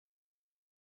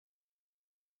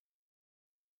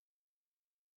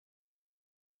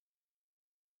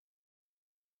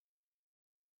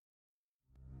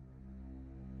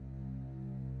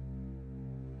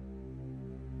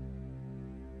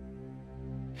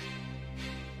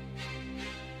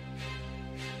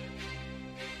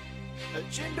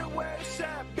Agenda West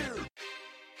Side Beer.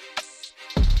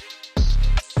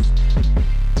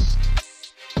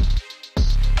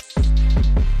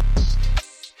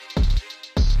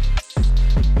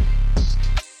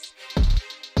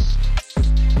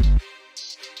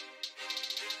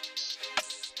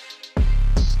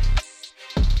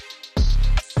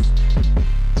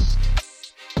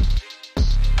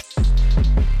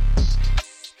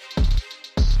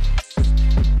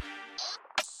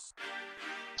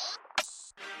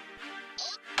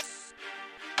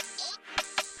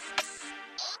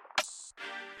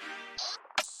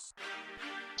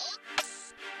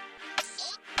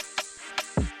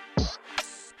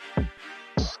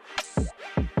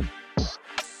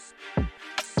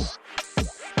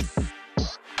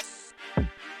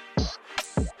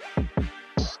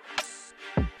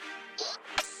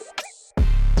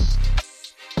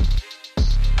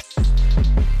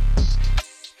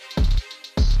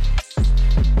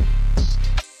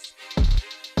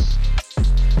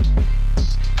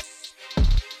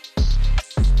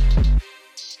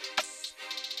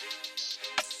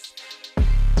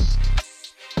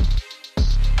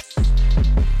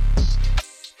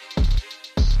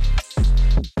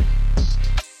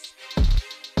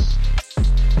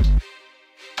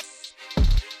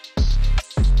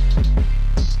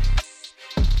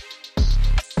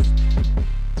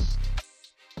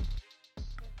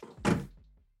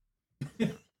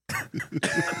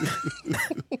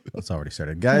 It's already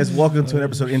started. Guys, welcome to an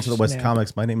episode of Into the West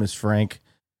Comics. My name is Frank.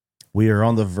 We are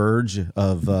on the verge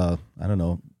of, I don't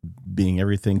know, being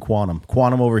everything quantum.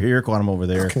 Quantum over here, quantum over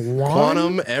there.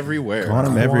 Quantum everywhere.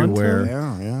 Quantum everywhere.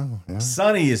 Yeah.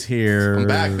 Sunny is here. I'm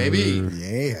back, baby.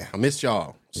 Yeah. I missed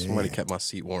y'all. Somebody kept my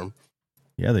seat warm.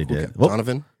 Yeah, they did. Okay.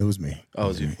 Donovan? It was me. Oh, it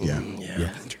was you. Yeah.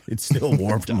 Yeah. It's still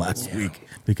warm from last week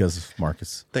because of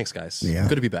Marcus. Thanks, guys. Yeah.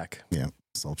 Good to be back. Yeah.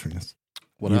 Sultriness.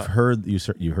 What You've up? heard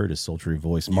you heard his sultry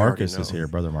voice. You Marcus already is know. here,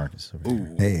 brother Marcus. Over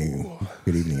here. Hey.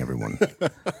 Good evening, everyone.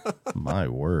 My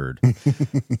word. Penn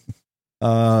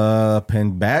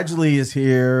Badgley is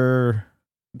here.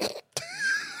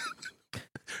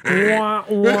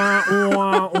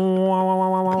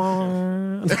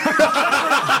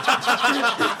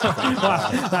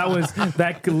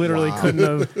 That literally couldn't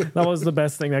have. That was the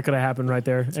best thing that could have happened right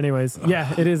there. Anyways,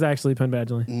 yeah, it is actually Penn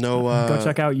Badgley. No, Go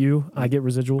check out you. I get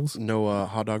residuals. no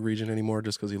hot dog region anymore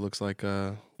just because he looks like,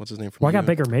 what's his name from Well, I got you?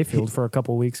 Baker Mayfield for a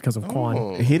couple weeks because of Quan.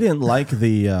 Oh. He didn't like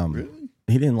the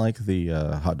he didn't like the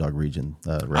hot dog region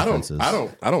references. I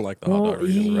don't like the hot Well, dog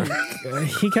region. Right?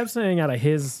 he kept saying out of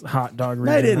his hot dog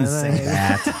region. I didn't and say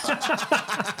that.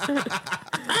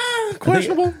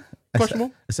 Questionable.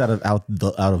 Questionable. It's out of the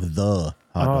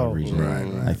hot dog Oh, region,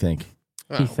 right. I think.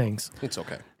 He thinks. It's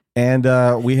okay. And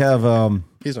we have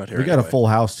He's not here. we got a anyway. full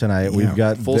house tonight. Yeah. We've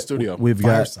got Full studio. We've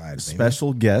got Fireside, baby.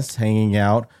 special guests hanging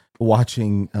out,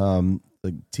 watching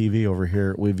the TV over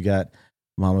here. We've got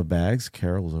Mama Bags.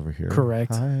 Carol's over here.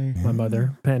 Correct. Hi. My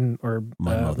mother, Penn, or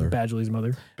My mother. Badgley's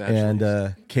mother.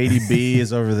 And Katie B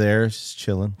is over there. She's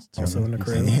chilling. Also in the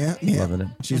crib. Yeah. Loving it.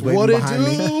 She's waiting What it behind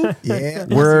me. do? Yeah.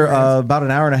 We're about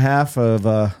an hour and a half of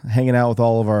hanging out with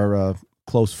all of our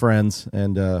close friends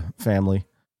and family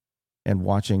and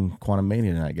watching Quantum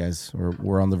Mania tonight, guys.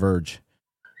 We're on the verge.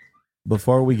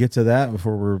 Before we get to that,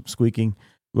 before we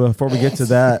get to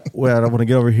that, well, I want to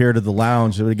get over here to the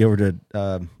lounge. I want to get over to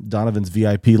Donovan's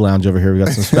VIP lounge over here. We got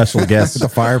some special guests. The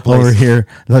fireplace. over here.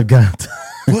 I've got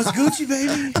What's Gucci,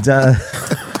 baby? Donovan.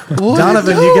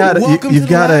 Welcome You've to the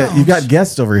got lounge. you've got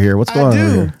guests over here. What's going on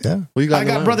over here? Yeah. What you got I in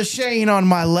the got line? Brother Shane on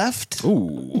my left.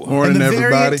 Ooh. And the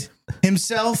variant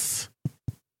himself,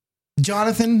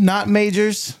 Jonathan, not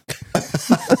Majors. It's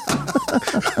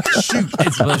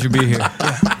a pleasure to be here.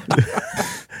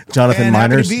 Jonathan And happy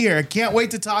Miners. to be here. Can't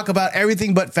wait to talk about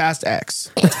everything but Fast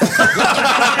X.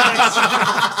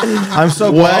 I'm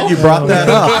so glad you brought that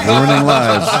up. Ruining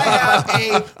lives. I have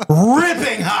a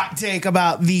ripping hot take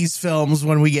about these films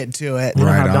when we get to it. You know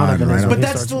Right how on, Donovan right is on. when But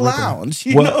he that's starts the ripping. lounge,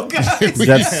 you Well, know, guys. that's-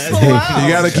 That's the lounge. You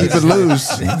got to keep it loose.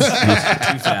 Too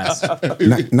fast.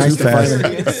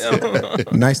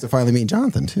 Nice to finally meet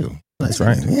Jonathan too. That's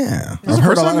right. Yeah, the I've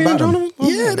heard first a lot time meeting about him. Jonathan?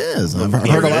 Yeah, it is. I've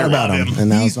heard a lot about him, and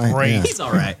now He's it's like great. He's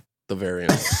all right. The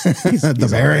variant. the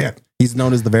variant. He's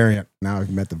known as the variant. Now I've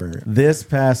met the variant. This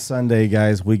past Sunday,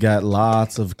 guys, we got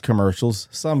lots of commercials.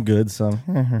 Some good, some,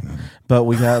 but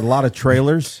we got a lot of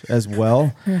trailers as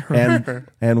well.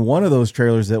 And one of those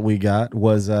trailers that we got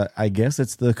was, I guess,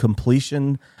 it's the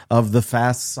completion of the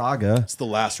Fast Saga. It's the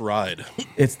last ride.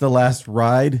 It's the last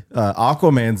ride.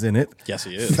 Aquaman's in it. Yes,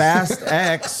 he is. Fast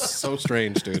X. So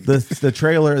strange, dude. The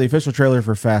trailer, the official trailer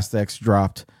for Fast X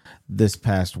dropped this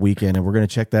past weekend, and we're going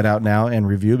to check that out now and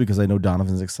review because I know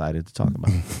Donovan's excited to talk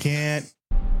about it. Can't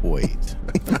wait.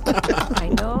 I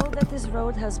know that this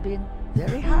road has been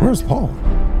very hard. Where's Paul?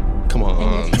 Come on.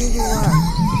 And yet here you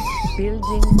are,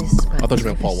 building this. I thought you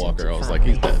meant Paul Walker. I was like,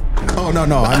 he's dead. Oh, no.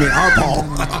 I mean, our Paul.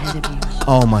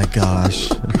 Oh my gosh.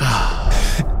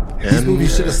 This movie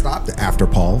should have stopped after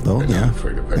Paul, though. Yeah.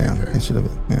 It should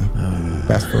have. Yeah.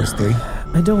 Fast First 3.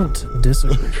 I don't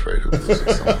disagree.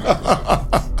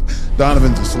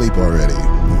 Donovan's asleep already.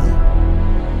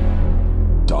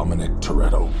 Dominic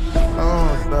Toretto.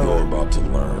 Oh, no. You're about to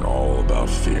learn all about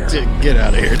fear. Get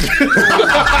out of here.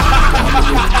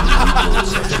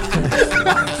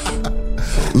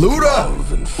 Luda!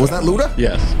 Was that Luda?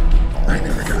 Yes. I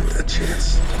never got that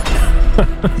chance.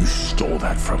 You stole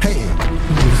that from me. Hey, I'm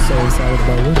so excited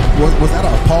about it. was that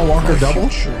a Paul Walker double?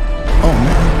 Future, Oh,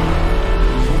 man.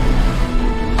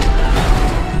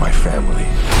 my family.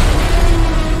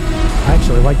 I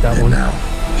actually like that And one. now,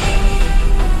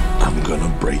 I'm gonna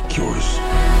break yours.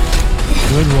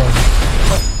 Good one.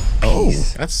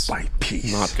 That's By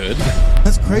piece. not good.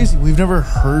 That's crazy. We've never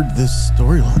heard this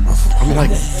storyline before. I'm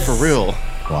like, for real.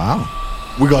 Wow.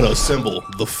 We gotta assemble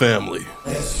the family.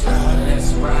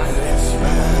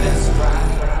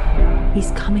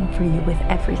 He's coming for you with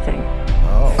everything.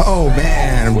 Oh,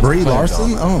 man. Brie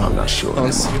Larson? I'm Oh. not sure John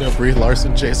anymore. Cena, Brie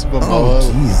Larson, Jason Oh, Momoa.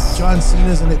 jeez. John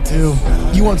Cena's in it too.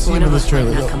 You won't see him in this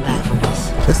trailer. Not come back from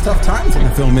this, It's tough times in the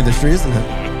film industry, isn't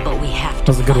it? but we have That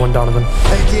to. was a good one, Donovan.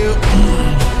 Thank you.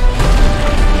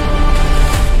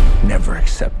 Never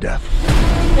accept death.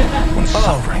 When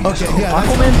suffering is Okay, over. yeah.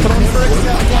 Aquaman, put on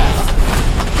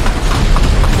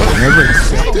Never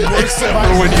accepted. Except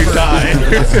for when you die.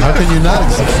 How can you not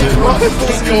accept it?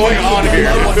 What's going on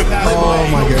here? Oh,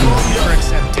 my goodness. Never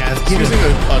accept death. Using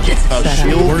a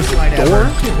shield Worst fight door?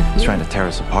 ever. He's trying to tear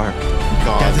us apart.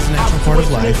 Death is a natural part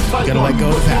of life. You gotta let go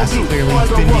of the past. Clearly,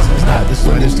 Vin Diesel's not. This is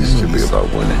why there's Winning two should be movies. about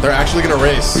winning. They're actually gonna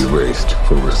race. We raced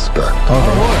for respect.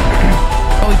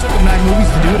 Only took him 9 movies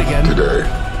to do it again. Today,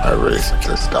 I raced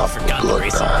to stop the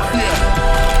bloodbath.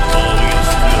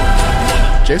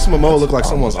 Jason Momoa looked like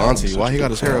someone's auntie. Why he got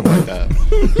his hair up like that?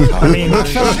 I mean,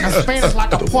 Spanish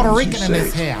like a Puerto Rican in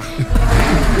his hair.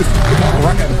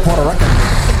 Puerto Rican.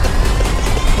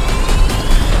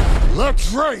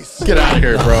 Let's race. Get out of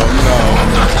here, bro. No.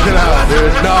 Get out,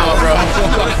 dude. No, bro.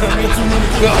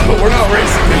 No, we're not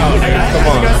racing now, dude. Come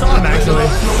on. I saw him actually.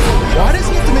 Why does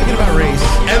he have to make it about race?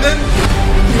 And then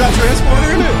you got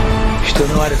Transporter in it. You still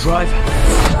know how to drive?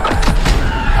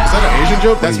 Is that an Asian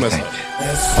joke? That's messed up.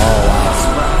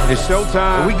 It's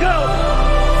showtime. We go!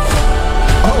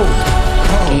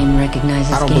 Oh, Game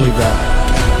recognizes I don't game. believe that.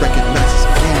 Recognizes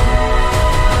game.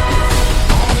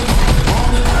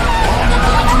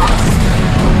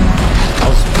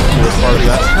 Part of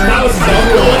that. That was so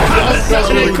cool. That was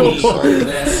really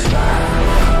cool.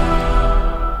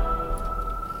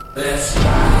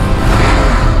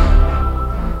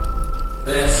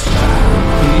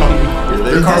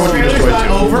 Your car would be destroyed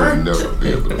too. Over? Never be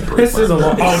able to break This is a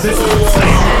lot. Oh, this is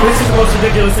insane. This is the most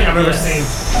ridiculous thing I've ever seen.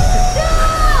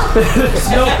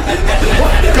 No.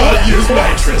 Gotta use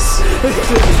nitrous.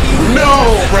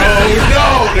 No, bro. No,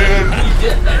 dude.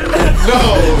 No.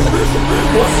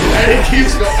 And it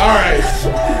keeps going. All right.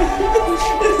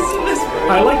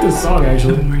 I like this song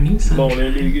actually.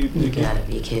 You gotta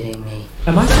be kidding me.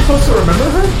 Am I supposed to remember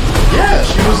her? Yeah,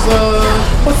 she was.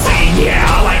 Let's see.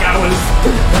 Yeah, like I was.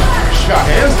 She got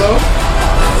hands though.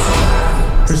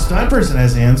 Her stunt person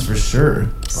has hands for sure.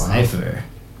 Cypher.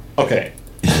 Okay.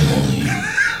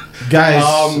 Guys,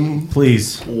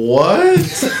 please. What?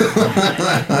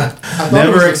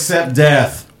 Never accept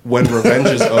death. When revenge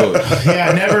is owed.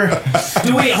 Yeah, never.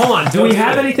 Do we hold on? Do we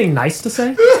have anything nice to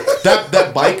say?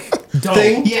 That bike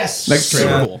thing. Yes.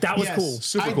 Super cool. That was Yes. cool.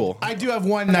 Super cool. I do have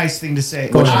one nice thing to say.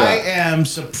 What you got? I am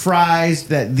surprised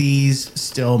that these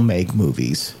still make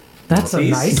movies. That's a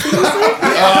nice thing to say.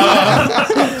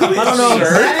 I don't know.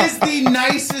 That is the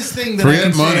nicest thing that I Print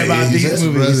can say money. about these Yes,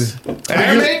 movies.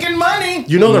 They're making money.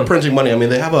 You know they're printing money. I mean,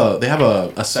 they have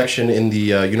a section in the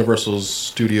Universal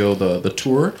Studio, the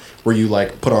tour, where you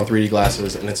like put on 3D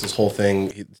glasses, and it's this whole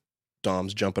thing.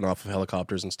 Dom's jumping off of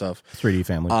helicopters and stuff. 3D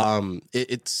family.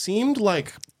 It seemed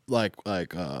like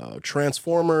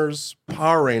Transformers,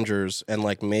 Power Rangers, and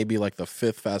like maybe like the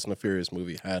 5th Fast and the Furious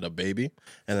movie had a baby,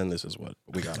 and then this is what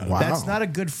we got. Out of it. That's not a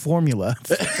good formula.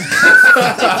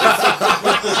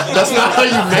 That's not how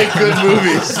you make good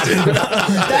movies, dude.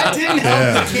 That didn't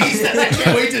help the case, and I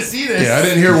can't wait to see this. Yeah, I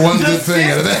didn't hear one good thing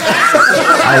out of that.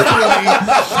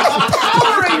 A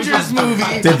Power Rangers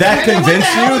movie. Did that And then what convince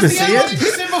the hell you was to the see other it? one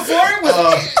you said before? It was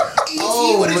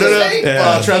What did you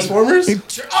say? Transformers.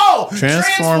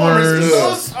 Transformers.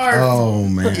 Those are. Oh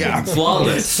man. Yeah.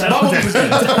 Flawless. Flawless.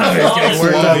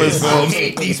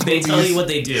 Flawless. They tell you what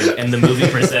they do, and the movie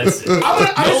presents it. No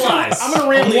lies. I'm gonna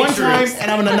rant Only one time, truth.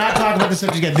 and I'm gonna not talk about the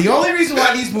subject again. The only reason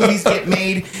why these movies get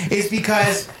made is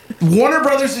because Warner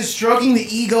Brothers is stroking the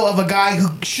ego of a guy who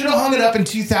should have hung it up in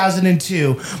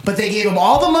 2002, but they gave him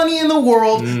all the money in the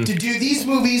world to do these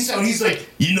movies. So he's like,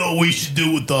 you know, what we should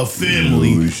do with our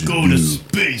family, go to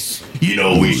space. You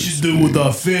know, what we should do with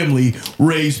our family,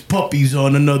 raise puppies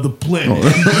on another planet.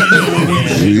 You know what we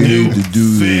should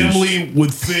do? Family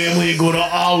with family, go to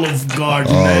Olive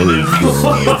Garden, and then we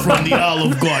steal from the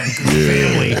Olive Garden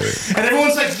family. And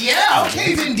everyone's like, yeah,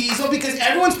 okay, Vin Diesel, because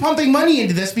everyone's pumping money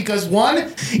into this because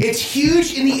one, it's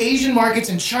huge in the Asian markets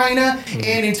in China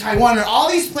and in Taiwan and all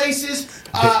these places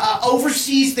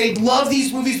overseas. They love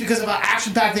these movies because of how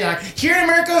action-packed they are. Here in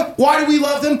America, why do we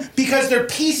love them? Because they're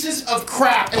pieces of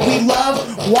crap, and we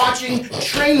love watching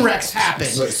train wrecks happen.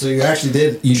 So you actually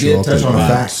did touch on a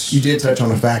fact. You did touch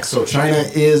on a fact. So China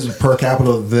is per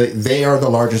capita. They are the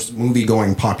largest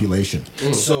movie-going population.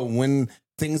 So when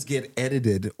things get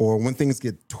edited or when things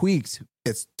get tweaked,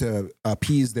 it's to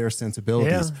appease their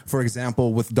sensibilities. Yeah. For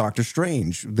example, with Doctor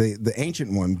Strange, the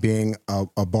ancient one being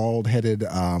a bald-headed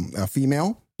a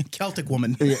female. Celtic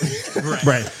woman.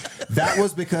 Right. That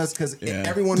was because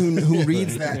everyone who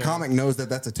reads that comic knows that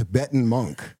that's a Tibetan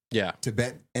monk. Yeah.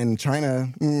 Tibet and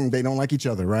China, they don't like each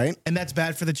other, right? And that's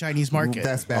bad for the Chinese market.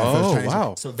 That's bad for the Chinese.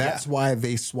 Wow. So that's why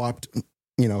they swapped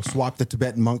the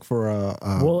Tibetan monk for a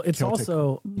Well, it's Celtic.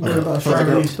 also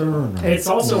It's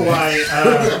also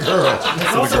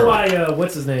why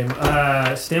what's his name,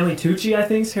 Stanley Tucci, I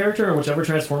think's character in whichever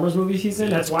Transformers movie he's in.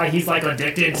 That's why he's like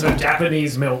addicted to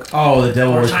Japanese milk. Oh, the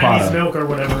Devil Or Wears Chinese Prada. milk or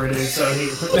whatever it is. So he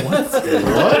He's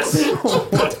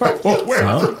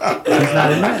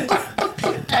not in that.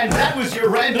 And that was your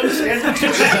random sandwich.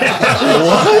 We'll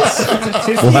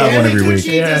have one every week.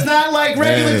 He does not like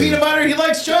regular peanut butter. He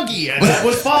likes chunky. And that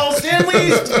was Paul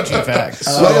Stanley's Tucci facts.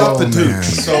 off the tube.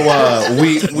 So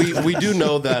we do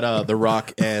know that The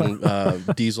Rock and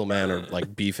Diesel Man are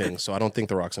like beefing. So I don't think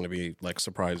The Rock's going to be like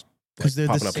surprised. Because they're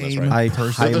popping the up in this, same right? I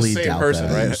person. They're the highly same doubt person,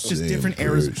 that. right? It's just different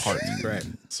eras apart. Right.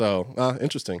 So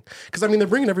interesting. Because I mean, they're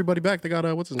bringing everybody back. They got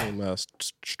what's his name?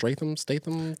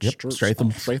 Statham. Yep, Statham.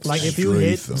 like if you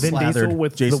hit Vin Slathered. Diesel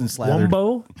with Jason the Slathered.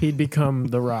 Wumbo, he'd become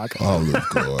The Rock. Olive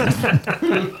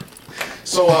Garden.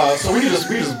 So we just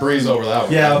breeze over that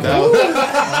one. Yeah, okay.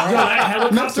 That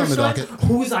helicopter Next on the stuff, docket.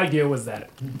 whose idea was that?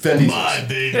 Vin Diesel. My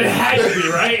baby. It had to be,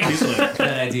 right?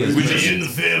 That idea is We brilliant. in the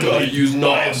family. Gotta use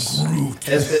knives.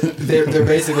 They're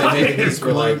basically making these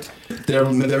for like they're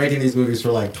making these movies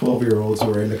for like 12-year-olds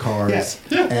who are into cars Yes.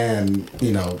 and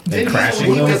They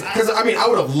crashing them. because I mean I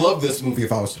would have loved this movie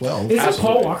if I was 12. Isn't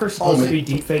Paul Walker supposed Oh, to be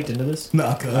deep faked into this? I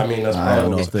mean, that's I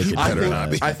don't probably. know if they could I better not.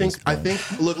 think.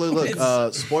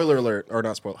 Look. Spoiler alert, or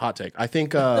not spoiler. Hot take. I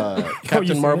think Captain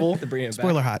said Marvel.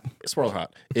 Spoiler hot. Spoiler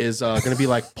hot is going to be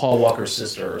like Paul Walker's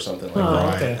sister or something like Oh,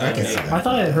 that. okay. I can see that. I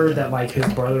thought I heard that like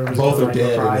his brother was Both doing, are like,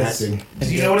 dead and reprise. acting.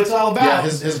 Do you know what it's all about? Yeah,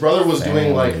 his brother was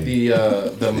doing like the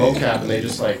mocap, and they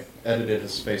just like edited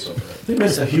his face over it. I think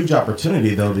it's a huge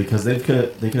opportunity though because they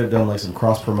could have done like some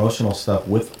cross promotional stuff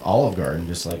with Olive Garden,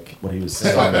 just like what he was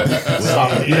saying.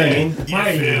 Stop it. You know what I mean?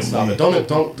 My- Stop it. Don't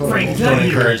Frank, don't you-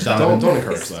 encourage that.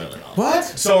 What?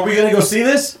 So are we gonna go see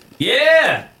this?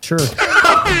 Yeah. Sure.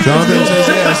 Jonathan says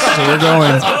yes, so we're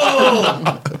going.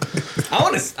 I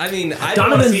want to. I mean, I want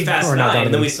Donovan- to see Fast or not 9, and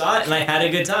then Donovan. we saw it, and I had a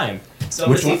good time. So I'm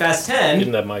going to see Fast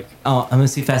 10. that mic. Oh, I'm going to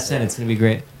see Fast 10. It's going to be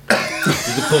great. Yeah,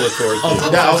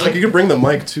 I was like, you can bring the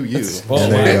mic to you.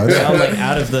 There you go. I'm like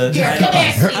out of the.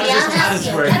 How does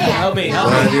this work? Help me.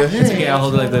 It's okay. I'll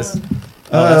hold it like this.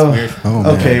 Oh, man.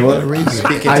 Okay, well, I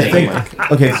think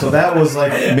okay. So that was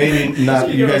like maybe not.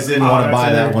 You guys didn't want to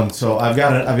buy that one, so I've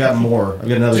got more. I've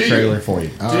got another trailer for you.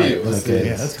 Do you? Okay.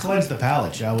 Yeah, let's cleanse the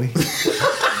palate, shall we?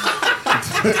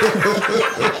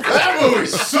 That movie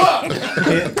sucked.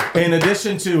 In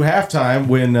addition to halftime,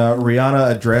 when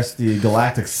Rihanna addressed the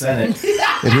Galactic Senate,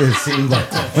 it seemed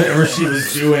like whatever she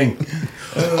was doing.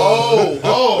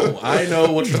 Oh, I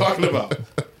know what you're talking about.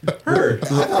 Heard. I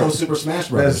thought it was Super Smash That's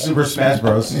Bros. Super Smash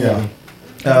Bros. Yeah.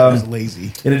 I was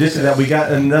lazy. In addition to that, we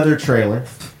got another trailer.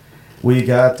 We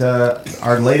got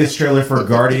our latest trailer for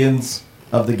Guardians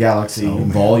of the Galaxy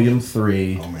Volume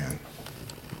 3. Oh man.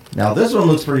 Now this one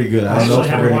looks pretty good. I don't know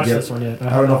if we're gonna get. I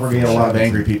don't know if we're gonna get a lot of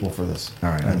angry people for this. All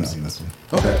right, I haven't seen this one.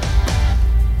 Okay.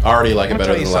 I already like it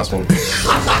better than the last one.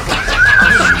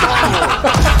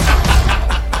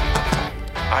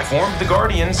 I formed the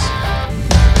Guardians.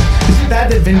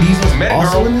 That Vin Diesel's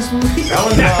also in this movie?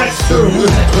 That's true.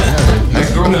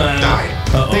 That girl died.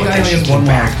 I think I only have one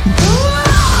more.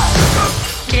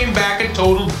 Came back a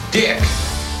total dick.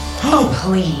 Oh,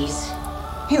 please.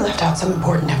 He left out some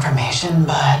important information,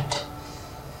 but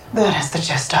that is the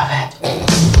gist of it.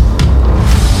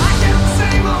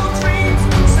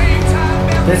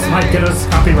 This might get us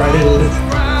copyrighted.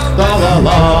 La la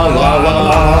la la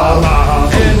la la.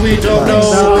 And we don't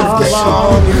know if the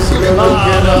song is gonna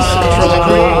get us in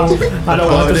trouble. I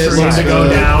don't want the stream to go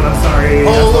down. I'm sorry.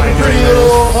 Oh, look pretty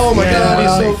little. Oh my god,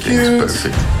 he's so cute.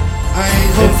 I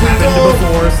hope It's we happened don't.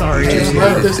 before. Sorry. Just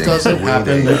hope this doesn't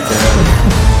happen again.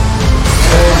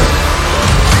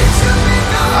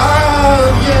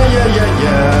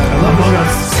 Yeah. Among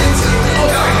Us.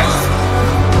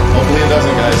 Hopefully it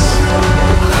doesn't, guys.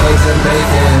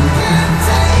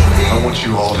 I want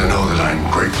you all to know that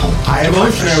I'm grateful. I to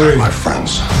emotionally- my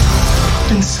friends.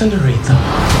 Incinerate them.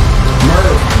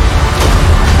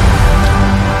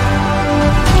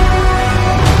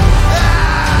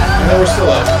 And we're still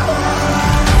up.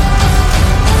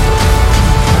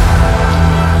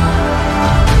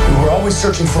 We were always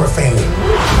searching for a family.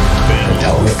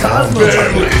 Now we found a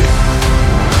family.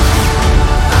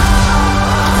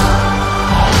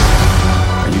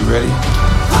 Are you ready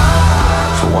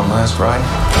for one last ride?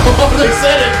 Oh, they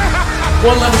said it.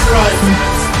 One last ride.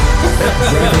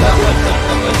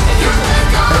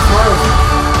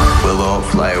 We'll all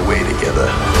fly away together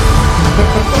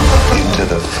into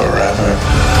the forever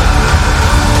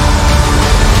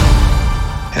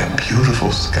and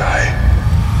beautiful sky.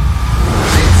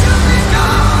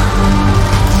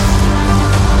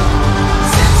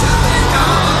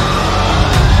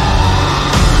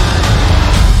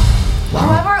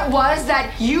 Whoever it was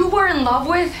that you were in love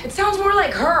with, it sounds more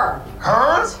like her.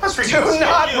 Her? That's ridiculous. Do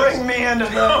not bring me into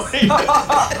this.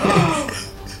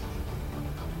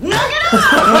 Knock it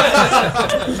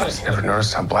off! I never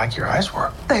noticed how black your eyes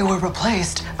were. They were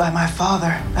replaced by my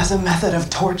father as a method of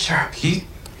torture. He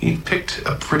picked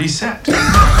a pretty set.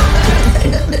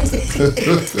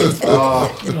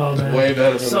 Oh, man. Way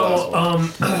better than the So,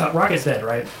 last Rocket's dead,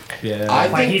 right? Yeah. I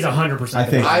Like, think he's 100%. I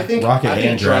think I think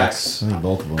and Drax. Drax. I think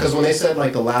both of them. because when they said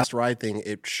like the last ride thing,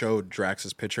 it showed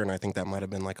Drax's picture, and I think that might have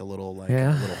been like a little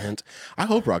Yeah. little hint. I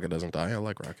hope Rocket doesn't die. I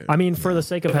like Rocket. I mean, for the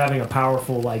sake of having a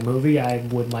powerful like movie, I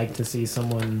would like to see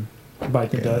someone bite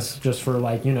the dust just for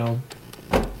like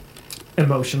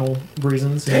emotional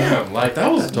reasons. you know? Damn, like that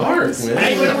was dark, man.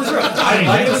 Hey, but it was real. I'd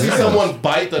like to see someone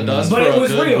bite the dust. But for it a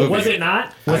was good real, movie. was it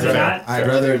not? Was it not? I'd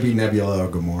rather it be Nebula or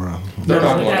Gamora. They're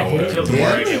not Would going that away. hit?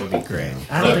 It would be great.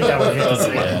 I don't think that would hit the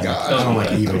same. I don't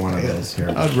like either one of those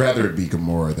characters. I'd rather it be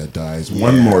Gamora that dies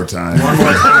one more time.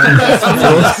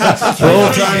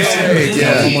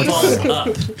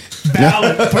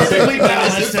 Perfectly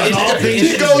balanced as all things He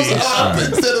should goes be. up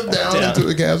instead of down into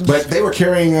the chasm. But they were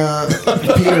carrying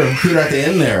Peter at the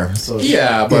end there. So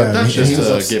Yeah, but that's he was just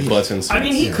to upset. get butts in. I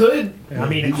mean, he could. I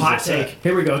mean, hot take.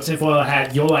 Here we go. Tinfoil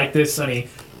hat. You'll like this, Sonny.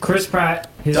 Chris Pratt,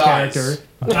 his Dies. character,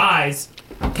 dies.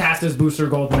 Cast as Booster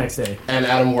Gold the next day. And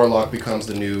Adam Warlock becomes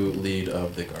the new lead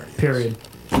of the Guardians. Period.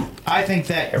 I think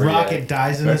that Rocket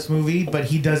dies in this movie, but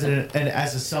he does it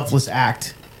as a selfless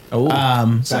act. Oh,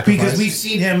 Because we've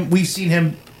seen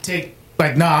him take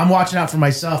like, nah, I'm watching out for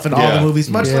myself in all the movies,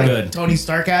 much like Tony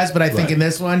Stark has. But I think in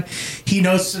this one, he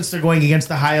knows since they're going against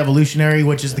the High Evolutionary,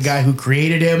 which is the guy who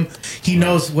created him, he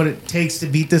knows what it takes to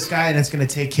beat this guy, and it's going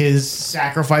to take his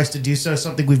sacrifice to do so.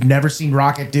 Something we've never seen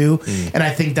Rocket do, and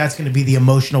I think that's going to be the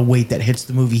emotional weight that hits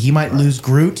the movie. He might lose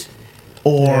Groot,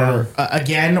 or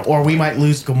again, or we might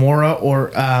lose Gamora, or.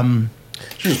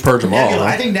 Just purge them all. Nebula.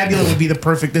 Huh? I think Nebula would be the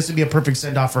perfect. This would be a perfect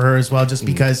send off for her as well, just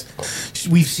because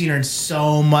we've seen her in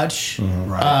so much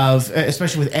of,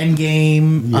 especially with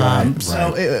Endgame.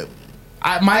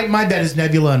 My bet is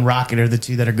Nebula and Rocket are the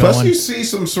two that are going. Plus, you see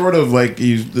some sort of like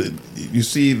you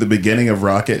see the beginning of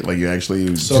Rocket, like you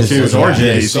actually So see cute. his origins.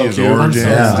 Yeah, You so see his cute. origins.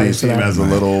 Yeah. You see him as a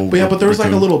little. But yeah, but there was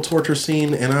like a little torture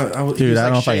scene, and I Dude, I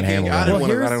don't know if I can handle that. I didn't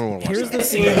want to Here's watch the that.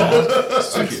 scene.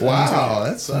 Wow,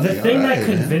 that's The thing that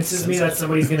convinces me that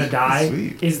somebody's gonna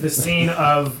die is the scene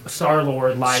of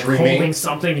Star-Lord like Screaming. holding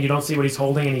something and you don't see what he's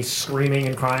holding and he's screaming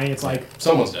and crying. It's like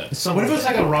Someone's dead. What if it's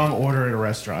like a wrong order at a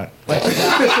restaurant? Like, onions.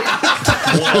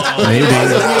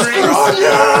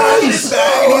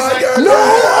 I know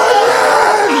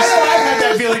I've had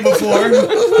that feeling before.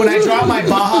 when I dropped my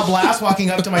Baja Blast walking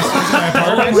up to my sister in my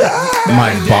apartment.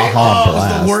 My Baja It was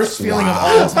Blast. the worst feeling of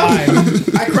all time.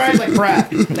 I cried like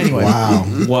crap. Anyway.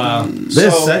 Wow.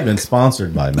 This segment's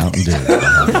sponsored by Mountain Dew.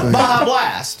 Baja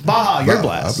Blast. Baja, your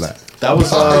blast. That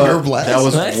was that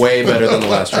was way better than the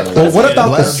last trailer. Well, what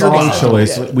about the song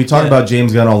choice? We talk about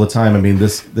James Gunn all the time. I mean,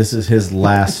 this is his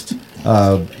last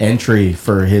entry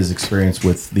for his experience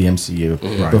with the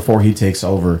MCU before he takes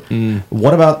over.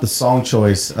 What about the song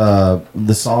choice?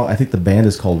 The song, I think the band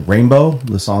is called Rainbow.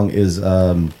 The song is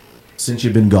Since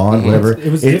You've Been Gone, whatever.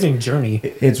 It was giving Journey.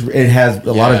 It has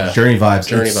a lot of Journey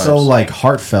vibes. It's so like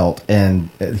heartfelt, and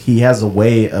he has a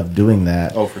way of doing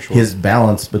that. Oh, for sure. His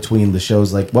balance between the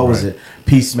shows, like what was it,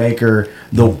 Peacemaker,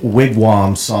 the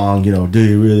Wigwam song. You know, do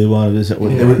you really want this?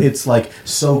 It's like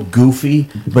so goofy,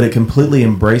 but it completely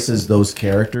embraces those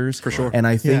characters for sure. And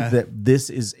I think that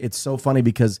it's so funny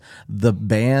because the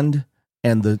band.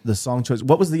 And the song choice.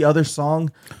 What was the other song?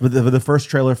 The first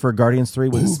trailer for Guardians 3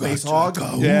 was Space Hog.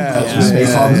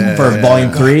 Space Hog for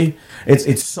Volume 3.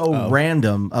 It's so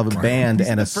random of a band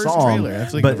and a song,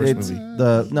 but it's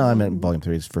no. I meant Volume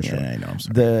 3 is for sure. Yeah, I know. I'm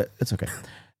sorry. It's okay.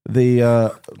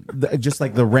 The just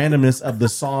like the randomness of the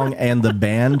song and the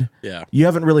band. Yeah, you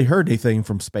haven't really heard anything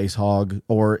from Space Hog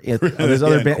or there's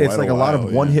other band. It's like a lot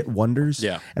of one-hit wonders.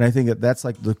 Yeah, and I think that's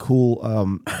like the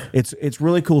cool. It's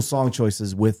really cool song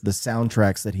choices with the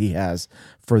soundtracks that he has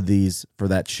for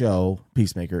that show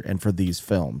Peacemaker and for these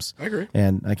films. I agree,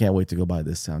 and I can't wait to go buy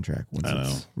this soundtrack once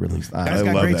it's released. I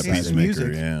love that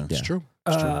Peacemaker. Yeah, it's true.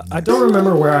 I don't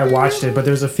remember where I watched it, but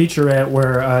there's a featurette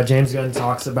where James Gunn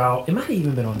talks about. It might have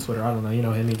even been on Twitter. I don't know. You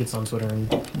know him; he gets on Twitter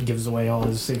and gives away all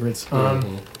his secrets.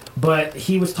 But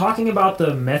he was talking about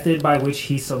the method by which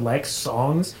he selects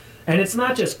songs, and it's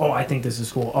not just I think this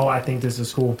is cool. I think this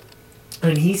is cool.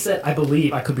 And he said, I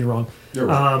believe, I could be wrong. You're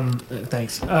right.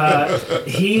 Thanks.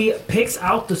 He picks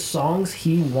out the songs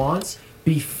he wants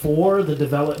before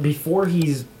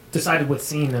he's decided what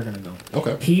scene they're going to go.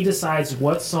 Okay. He decides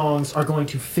what songs are going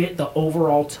to fit the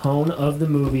overall tone of the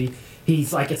movie.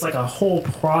 It's like a whole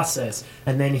process,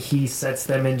 and then he sets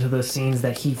them into the scenes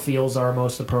that he feels are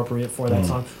most appropriate for that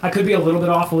song. I could be a little bit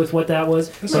off with what that was,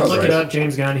 but look it up.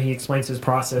 James Gunn, he explains his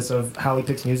process of how he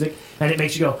picks music, and it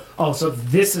makes you go, oh, so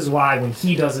this is why when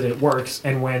he does it, it works,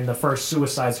 and when the first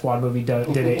Suicide Squad movie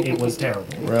did it, it was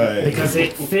terrible. Right. Because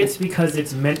it fits because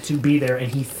it's meant to be there,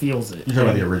 and he feels it. You're talking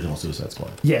about the original Suicide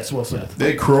Squad. Yes, Will Smith.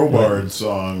 They crowbarred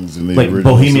songs in the like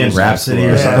original Bohemian Suicide Rhapsody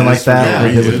Squad. or something like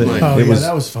that.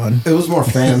 That was fun. It was more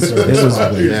fan service. It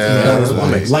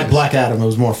was like Black Adam. It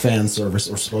was more fan service,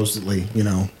 or supposedly,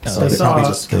 So they probably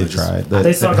just they tried.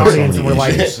 They saw Guardians and were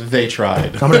like, they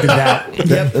tried. I'm gonna do that.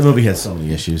 The movie has so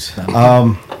many issues.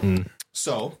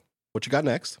 So, what you got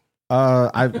next?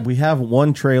 We have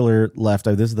one trailer left.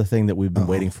 This is the thing that we've been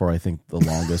waiting for, I think, the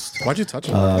longest. Why'd you touch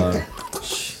it?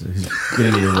 He's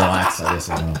getting me to relax, I guess.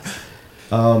 I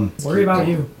know. Worry about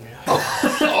you.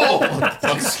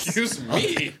 Excuse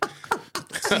me.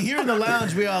 See, here in the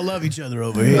lounge, we all love each other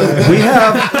over here. We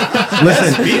have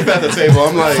listen beef at the table.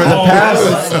 I'm like, for the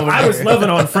past. I was loving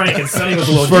on Frank and Sonny was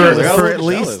a little For at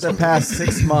least the past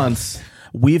 6 months,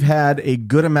 we've had a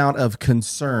good amount of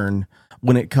concern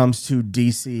when it comes to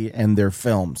DC and their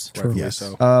films. Yes.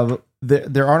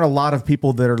 There aren't a lot of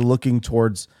people that are looking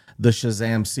towards the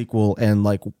Shazam sequel and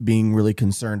like being really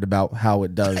concerned about how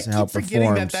it does, how it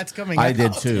performs. That's coming I out.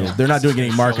 did too. They're not doing any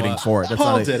marketing for it. That's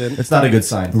Paul not didn't. It's not a good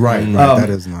sign. Right.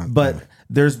 That is not. But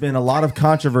there's been a lot of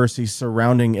controversy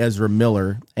surrounding Ezra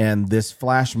Miller and this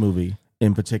Flash movie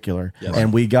in particular. Yes.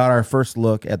 And we got our first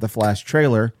look at the Flash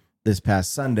trailer this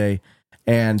past Sunday,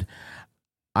 and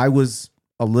I was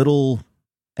a little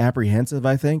apprehensive,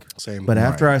 I think. Same. But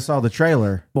after I saw the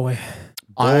trailer, boy,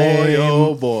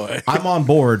 oh boy, I'm on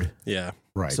board. Yeah.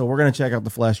 Right. So we're gonna check out the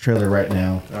Flash trailer right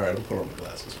now. All right, I'll put on my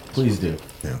glasses. Please do.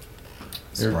 Yeah.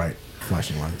 That's right.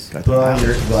 Flashing lights. Put on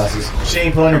your glasses.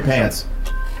 Shane, put on your pants.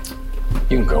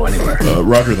 You can go anywhere.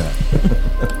 Roger that.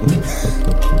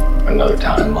 Another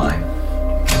timeline.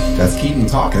 That's Keaton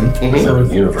talking. Another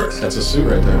universe. That's a suit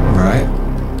right there. Right.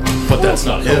 But that's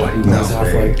not him. No.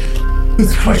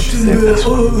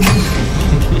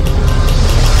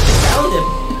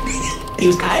 He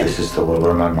was kind. This is the world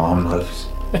where my mom lives.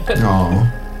 No.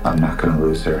 I'm not gonna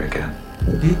lose her again.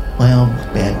 Well,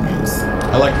 bad news.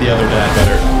 I like the other dad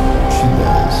better. She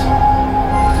does.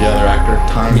 The other actor.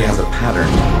 Time has a pattern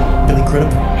Billy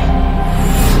Crudup.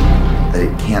 that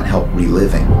it can't help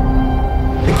reliving.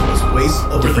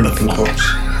 Different people,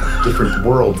 different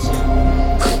worlds,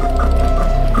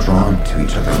 drawn to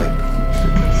each other like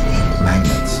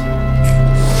magnets.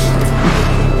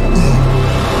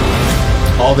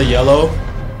 All the yellow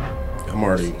I'm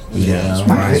already. Yeah,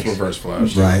 It's reverse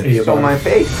flash. Right. So my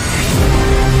fate.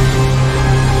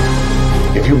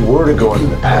 If you were to go into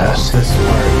the past, you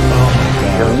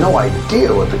have no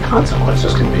idea what the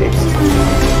consequences can be.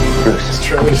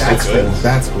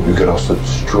 That's You could also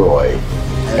destroy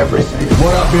everything.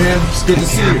 What up, man? It's good to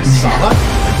see you.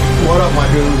 What up, my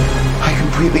dude? I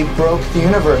completely broke the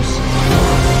universe.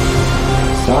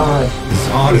 Zod.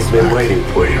 He's been waiting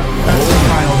for you. That's the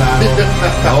final battle.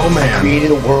 Oh man.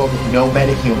 Created a world with no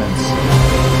metahumans.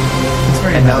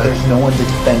 And now there's no one to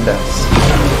defend us.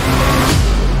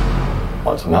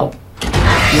 Want some help?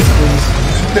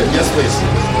 Yes, please.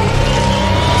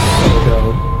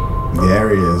 There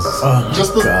he is.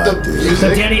 Just the The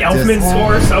music. Danny Elfman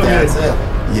score, so good. That's it.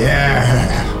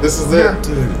 Yeah. This is it.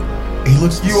 Dude. He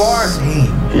looks insane.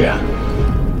 Yeah.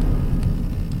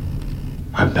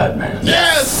 I'm Batman.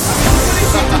 Yes! This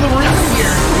is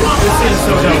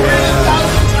so dope.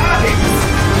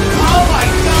 Oh my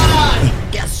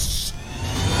god! Yes.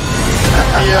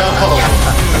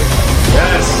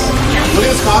 Look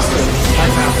at his costume.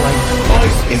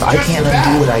 If I can't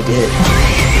undo what I did,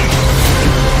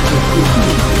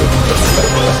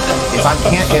 if I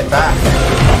can't get back,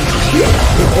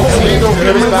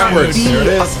 Everything backwards. be There it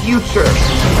a is. future.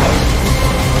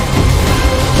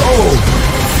 Oh.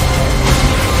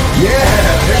 Yeah.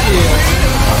 There he is.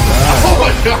 Oh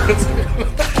my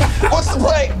god. What's the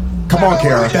play? Come on,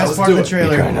 Kara. Best part of the Try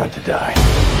trailer. not to die.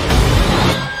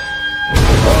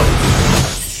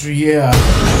 Yeah.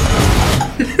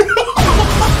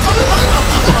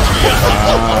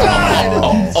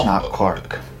 It's not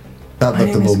Clark. That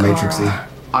looked a little matrixy.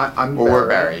 I'm or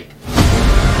Barry.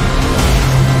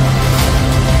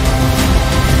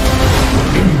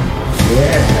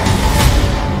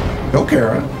 Yeah. Go,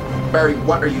 Kara. Barry,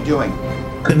 what are you doing?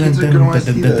 Our kids are gonna want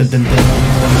to see this.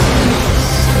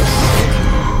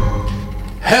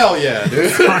 Hell yeah,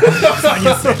 dude.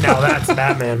 Now that's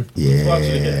Batman.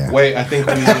 Yeah. Wait, I think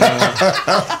we.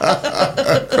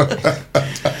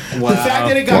 The fact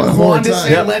that it got One Quan more to time.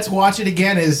 say Yep. let's watch it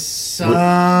again is Do we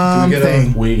get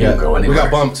something. We You got go We anywhere.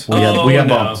 got bumped. we got Oh, no.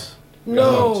 bumped.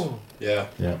 No. Yeah.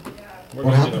 Yeah.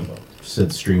 What happened?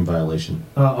 Said stream violation.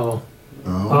 Uh-oh.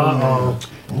 Uh-oh.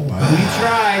 We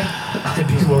tried. I'd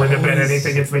be willing to bet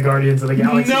anything it's the Guardians of the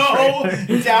Galaxy. No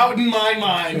trailer. doubt in my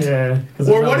mind. Yeah. 'cause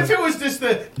Or it's what not- if it was just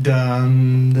the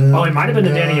dun dun? Oh, it might have been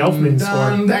the Danny Elfman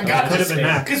score. That got Could have us been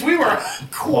that. because we were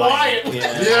quiet.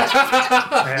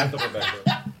 Yeah.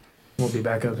 We'll be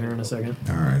back up here in a second.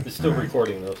 All right. It's still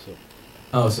recording though, so.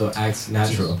 Oh, so acts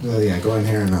natural. Well, yeah, go in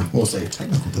here and we'll say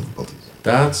technical difficulties.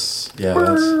 That's.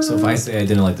 So if I say I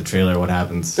didn't like the trailer, what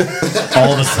happens?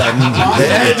 All of a sudden,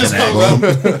 It just comes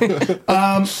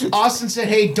up. Austin said,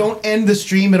 "Hey, don't end the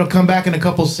stream. It'll come back in a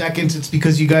couple seconds. It's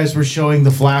because you guys were showing the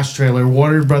Flash trailer.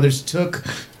 Warner Brothers took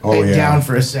it down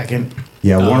for a second.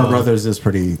 Yeah, Warner Brothers is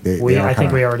pretty. I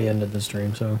think we already ended the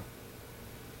stream, so.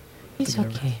 He's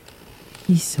okay.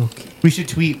 He's okay. We should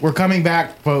tweet. We're coming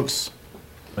back, folks.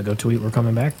 I go tweet. We're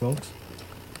coming back, folks.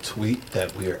 Tweet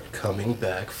that we are coming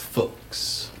back,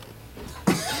 folks.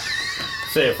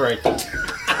 Say it, Frank.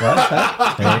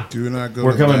 Hey, Do not go.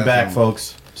 we're to the coming back, bathroom.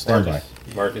 folks. Stand by.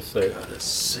 Marcus, say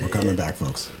it. We're coming back,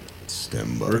 folks.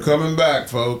 Stand by. We're coming back,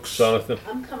 folks. Jonathan.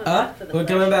 I'm coming back for the We're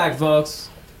coming back, folks.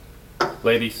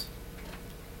 Ladies.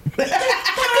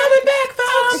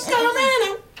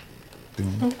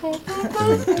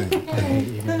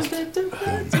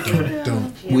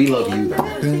 We love you, though.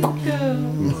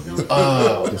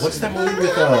 What's that movie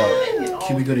with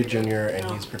Cuba Gooding Jr. and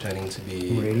he's pretending to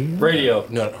be Radio.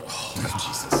 No, no. Oh,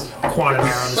 Jesus. Quantum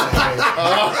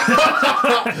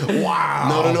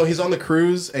Wow. No. He's on the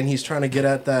cruise and he's trying to get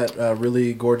at that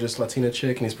really gorgeous Latina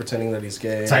chick and he's pretending that he's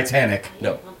gay. Titanic.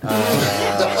 No.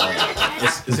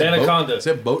 Is Anaconda. Is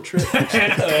it Boat Trip?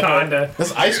 Anaconda.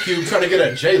 That's Ice Cube trying to get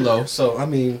at J-Lo. So, I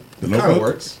mean, it kind of Notebook?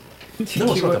 works. No,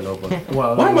 it's not the Notebook.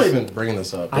 Well, Why am I even bringing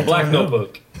this up? The Black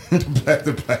Notebook.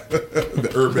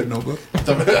 the Urban Notebook.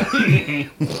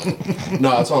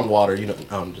 No, it's on water. You know.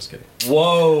 No, I'm just kidding.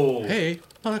 Whoa. Hey,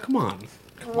 come on.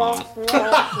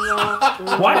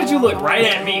 Why did you look right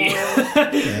at me?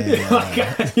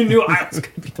 Like, you knew I was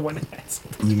going to be the one that asked.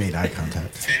 You made eye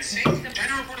contact.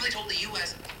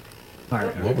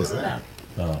 What was that?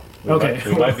 Oh. Okay,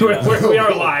 We might be live. we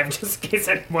are live, just in case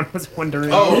anyone was wondering.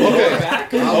 Oh, okay.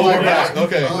 Oh, we're back.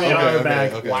 Okay. We are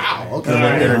back. Okay. Wow. A Okay.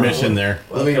 little intermission there.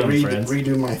 Let me Welcome, friends.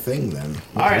 redo my thing then.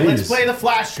 All right, let's Please. play the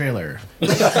Flash trailer.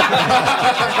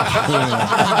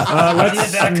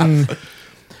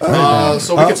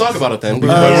 So we can talk about it then. We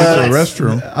went to the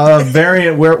restroom.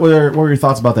 Variant. Where were your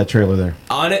thoughts about that trailer there?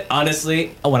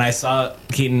 Honestly, when I saw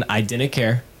Keaton, I didn't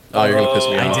care. Oh, you're gonna piss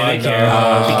me I off. didn't care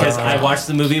because I watched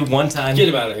the movie one time. Get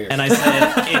him out of here. And I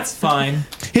said it's fine.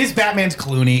 His Batman's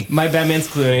Clooney. My Batman's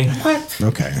Clooney. What?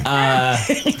 Okay.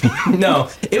 No,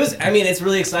 it was. I mean, it's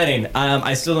really exciting.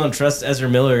 I still don't trust Ezra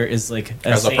Miller is like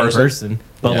As a sane person?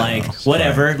 but Yeah, like no,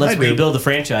 whatever. I Let's do. rebuild the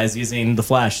franchise using the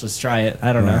Flash. Let's try it.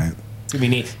 I don't know. Right. It's gonna be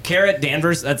neat. Carrot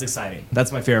Danvers. That's exciting.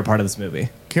 That's my favorite part of this movie.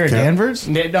 Kara Danvers?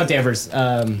 Not Danvers.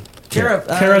 Kara.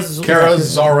 Kara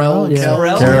Zor-El. Yeah.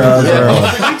 Zor-El?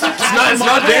 It's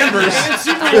not Danvers.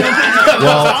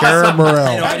 Well, Cara Morrell.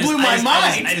 That blew my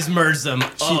mind. I just merged them.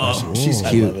 She's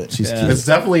cute. She's cute. It's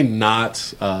definitely not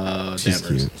She's Danvers.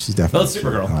 cute. She's definitely. Well, it's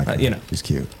Supergirl, cute. I like her. you know. She's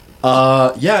cute.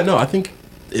 Yeah, no, I think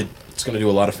it's going to do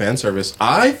a lot of fan service.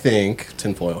 I think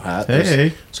tinfoil hat.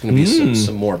 Hey. It's going to be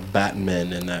some more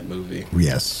Batmen in that movie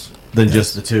Yes. Than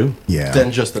just the two. Yeah.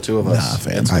 than just the two of us.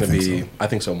 Nah, It's I going to think be. so. I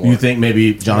think so more. You think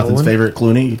maybe Jonathan's favorite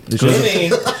Clooney?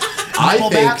 I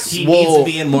think He needs to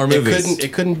be in more movies.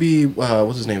 It couldn't be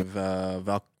what's his name,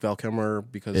 Val Kilmer,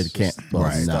 because It can't.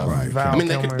 Right. No. Right. I mean,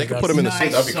 they could put him in the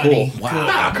suit. That'd be Sonny. cool.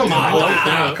 Wow, come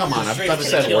on, come on. I've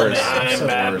said worse. I've said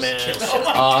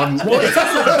worse.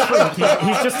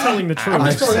 He's just telling the truth.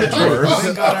 I'm telling the truth.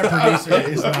 Thank God our producer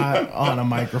is not on a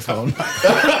microphone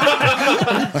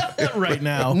right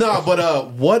now. No,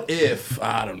 but what if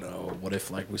I don't know? What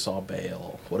if like we saw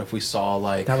Bale? What if we saw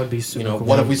like That would be super cool.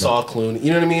 What if we saw Clooney?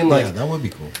 You know what I mean? Like Yeah, that would be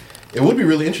cool. it would be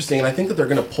really interesting, and I think that they're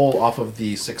going to pull off of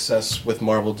the success with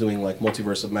Marvel doing like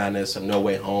Multiverse of Madness and No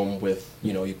Way Home. With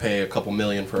you pay a couple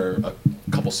million for a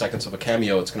couple seconds of a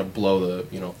cameo, it's going to blow the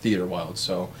theater wild.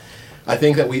 So I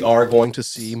think that we are going to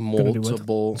see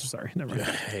multiple. Sorry, never mind.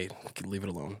 Hey, leave it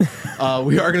alone.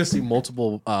 We are going to see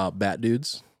multiple Bat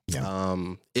dudes. Yeah.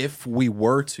 If we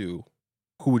were to,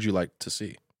 who would you like to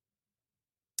see?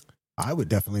 I would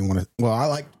definitely want to. Well, I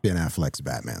like Ben Affleck's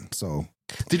Batman. So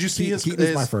Did you see his?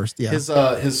 Keaton's my first. Yeah.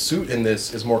 His suit in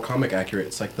this is more comic accurate.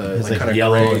 It's like the like kind of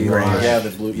yellow and gray. grayish. Yeah, the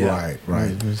blue. Yeah.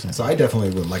 Right. So I definitely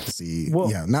would like to see.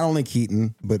 Well- not only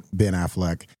Keaton but Ben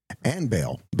Affleck and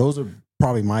Bale. Those are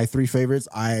probably my three favorites.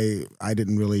 I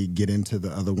didn't really get into the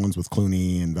other ones with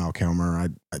Clooney and Val Kilmer.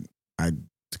 I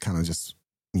kind of just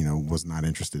was not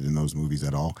interested in those movies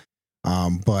at all.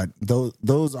 But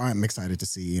those I'm excited to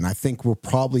see, and I think we'll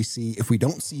probably see, if we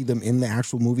don't see them in the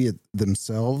actual movie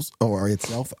themselves or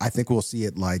itself, I think we'll see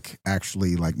it like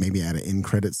actually like maybe at an end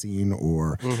credit scene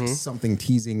or something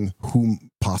teasing who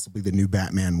possibly the new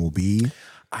Batman will be.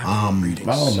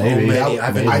 Maybe.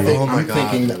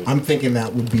 I'm thinking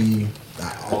that would be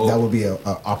a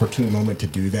opportune moment to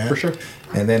do that For sure.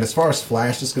 And then as far as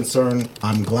Flash is concerned,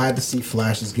 I'm glad to see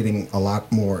Flash is getting a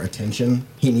lot more attention.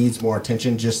 He needs more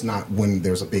attention, just not when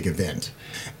there's a big event,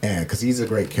 and because he's a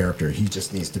great character, he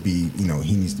just needs to be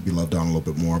he needs to be loved on a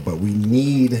little bit more. But we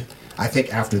need. I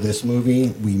think after this movie,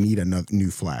 we need a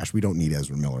new Flash. We don't need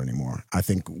Ezra Miller anymore. I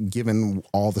think, given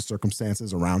all the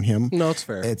circumstances around him, No, it's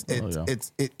fair.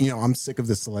 I'm sick of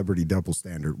this celebrity double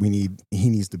standard. He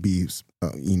needs to be,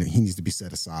 he needs to be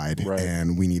set aside, Right.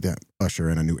 and we need to usher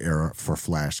in a new era for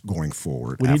Flash going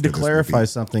forward. We need after to this clarify movie.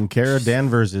 something. Cara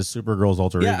Danvers is Supergirl's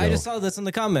alter Yeah, ego. I just saw this in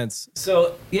the comments.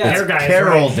 So yeah, Hair guy is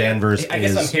Carol right. Danvers I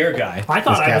guess I'm is hair guy. I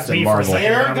thought It's I was Captain me for a Marvel.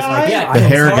 second. I was Hair like, guy? Yeah, The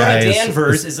hair Cara guy is-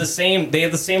 Danvers is the same. They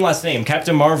have the same last name,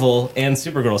 Captain Marvel and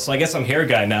Supergirl. So I guess I'm hair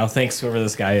guy now. Thanks, whoever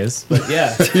this guy is. But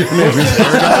yeah,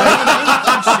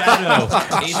 Shadow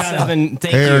 87.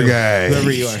 Thank Hair you, guy.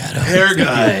 whoever you are. Hair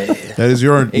guy. That is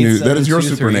your new. That is your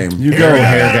 8723. super name. You go,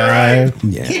 hair guy.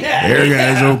 Yeah. Hair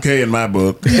guy is okay in my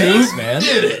book. Thanks, man.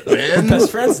 We're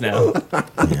best friends now.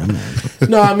 Yeah, man.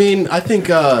 No, I mean, I think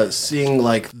seeing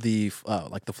like the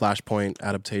Flashpoint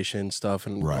adaptation stuff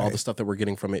and all Right. the stuff that we're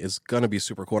getting from it is gonna be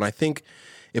super cool. And I think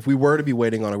if we were to be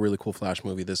waiting on a really cool Flash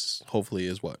movie, this hopefully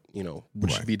is what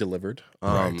should be delivered.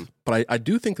 But I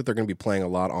do think that they're gonna be playing a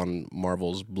lot on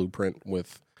Marvel's blueprint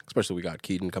with, especially we got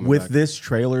Keaton coming With back. this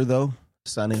trailer, though,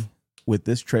 Sonny, with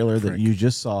this trailer that you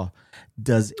just saw,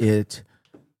 does it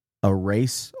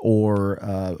erase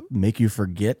or make you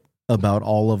forget about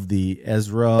all of the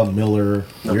Ezra Miller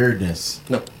weirdness?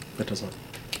 No, it does not.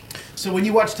 So when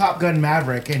you watch Top Gun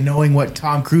Maverick and knowing what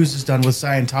Tom Cruise has done with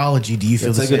Scientology, do you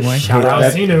feel the same way? Shout out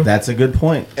Xenu. That's a good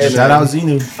point. Shout out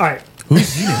Xenu. All right.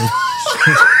 Who's Xenu?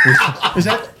 Is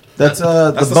that? That's the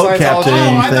the boat Scientology. captain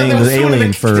Oh, I thought thing that was with sort of Alien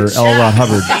a for chat. L. Ron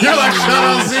Hubbard. You're like, shout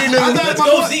out Xenu. Let's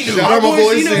go, Xenu. Shout out my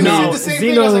boy Xenu. No, the same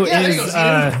thing. I was Xeno like, yeah, there you is go,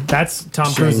 Xenu. that's Tom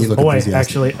Shane, you Cruise's look boy, enthusiastic.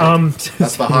 actually.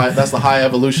 That's the high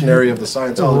evolutionary of the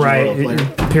Scientology world player.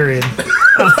 Right. Period.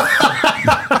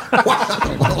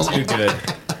 Too good.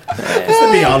 It's the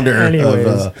Beyonder Anyways.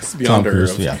 of Beyonder Tom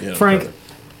Cruise. of- Yeah. Frank,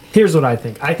 here's what I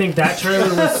think. I think that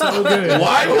trailer was so good.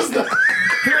 Why was that?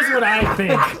 Here's what I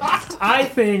think. I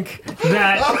think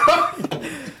that.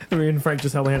 Me and Frank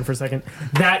just held a hand for a second.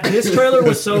 That this trailer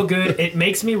was so good, it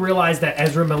makes me realize that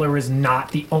Ezra Miller is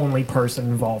not the only person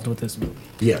involved with this movie.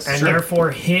 Yes, and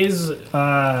therefore his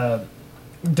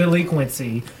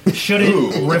delinquency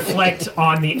shouldn't reflect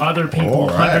on the other people,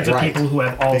 hundreds of people who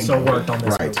have also worked on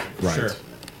this movie. Right. Sure.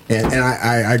 And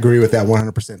I agree with that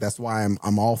 100%. That's why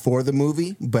I'm all for the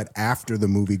movie, but after the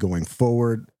movie going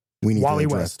forward, we need Wally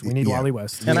to address West. We need Wally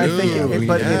West. And I think,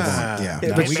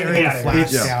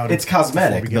 it's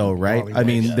cosmetic though, right? I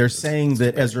mean, they're saying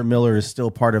that Ezra Miller is still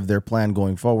part of their plan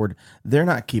going forward. They're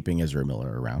not keeping Ezra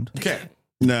Miller around. Okay.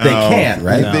 No, they can't,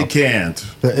 right? They can't.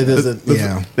 It isn't.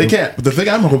 They can't. But the thing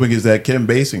I'm hoping is that Kim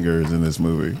Basinger is in this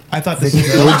movie. I thought this. Would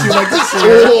you like to see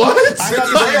it? What?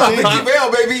 Vicky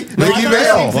Vale, baby. Vicky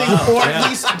Vale.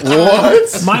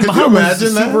 What? My Could you mom was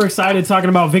imagine that? super excited talking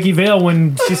about Vicky Vale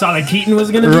when she saw that Keaton was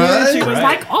going to do it. She was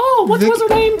like, "Oh, what was her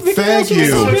name?" Vicky Vale. She was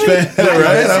so good.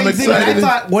 Right? I'm excited. I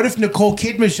thought, what if Nicole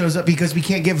Kidman shows up because we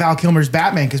can't get Val Kilmer's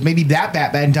Batman? Because maybe that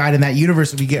Batman died in that universe,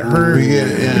 and we get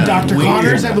her. Dr.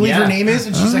 Connors, I believe her name is,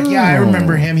 and she's like, "Yeah, I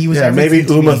remember him. He was maybe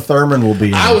Uma Thurman will be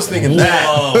in I was thinking that.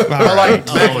 But like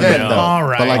back then, though. All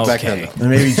right. But like back then, though. And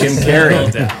maybe Jim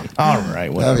Carrey. All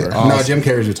right, whatever. No, Jim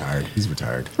Carrey's retired. He's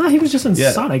retired. Well, he was just in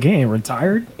Sonic. He ain't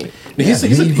retired. He's a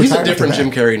retired different after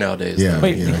Jim Carrey nowadays. Yeah, though.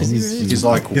 Wait, He's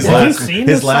like, His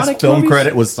what? last film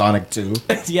credit was Sonic 2.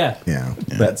 Yeah. Yeah.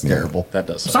 That's terrible. That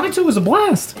does suck. Sonic 2 was a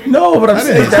blast. No, but I'm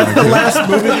saying that's the last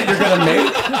movie that you're gonna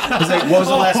make. It's like, what was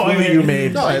the last movie you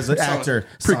made as an actor?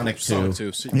 Sonic 2.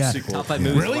 Yeah. Top 5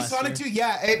 movies Really, last Sonic year. 2?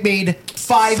 Yeah, it made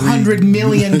 $500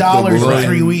 million for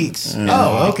 3 weeks.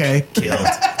 Oh, okay.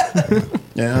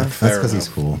 Yeah. That's because he's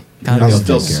cool. It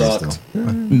still sucked.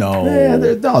 No. Yeah,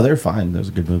 they're fine. Those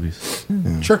are good movies.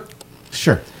 Sure.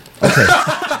 Okay.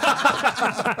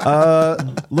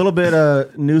 Little bit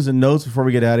of news and notes before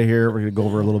we get out of here. We're going to go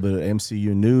over a little bit of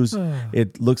MCU news.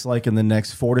 It looks like in the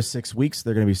next 4 to 6 weeks,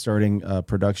 they're going to be starting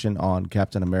production on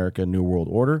Captain America: New World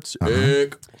Order,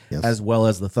 as well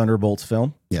as the Thunderbolts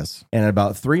film. Yes. And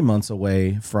about 3 months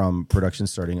away from production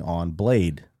starting on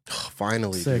Blade.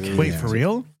 Finally, Sick. dude. Wait, for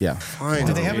real? Yeah. Finally.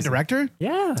 Do they have a director?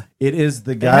 Yeah. It is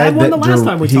the They guy had one that the last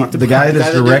time we talked the about guy it.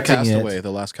 that's That did directing Castaway, it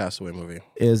the last Castaway movie.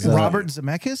 is Robert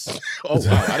Zemeckis? Oh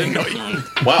wow, I didn't know.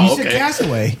 Wow, You okay. said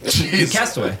Castaway. Jeez.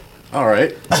 Castaway. All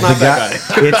right, it's the not that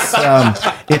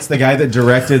guy. It's the guy that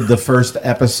directed the first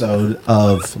episode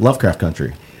of Lovecraft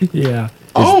Country. Yeah.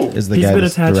 Is the He's guy been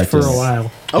that's attached for directing a it.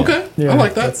 while. Okay, Yeah. I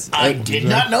like that. I did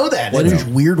not know that. That is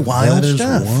weird, wild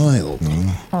stuff.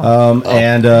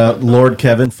 And Lord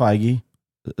Kevin Feige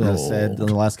said in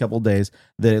the last couple of days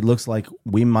that it looks like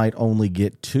we might only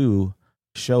get 2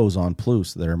 shows on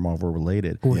Plus that are Marvel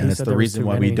related, Well, he and it's said the there was reason too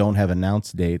why we many. don't have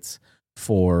announced dates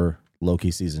for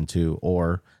Loki season 2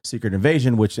 or Secret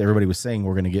Invasion, which everybody was saying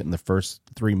we're going to get in the first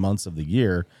 3 months of the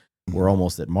year. We're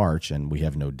almost at March, and we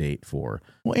have no date for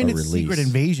Well, a and it's release. Secret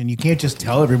Invasion. You can't just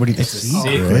tell everybody the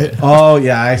secret. Oh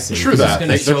yeah, I see. True that.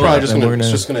 They're probably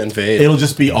just going to invade. It'll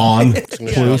just be on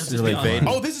Plus.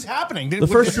 Oh, this is happening. The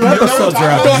first 2 episodes are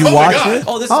out. Did you watch it?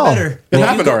 Oh, this is better. It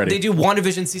happened already. They do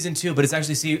WandaVision season 2, but it's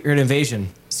actually Secret Invasion.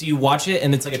 So you watch it,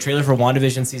 and it's like a trailer for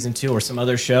WandaVision season 2 or some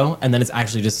other show, and then it's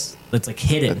actually just like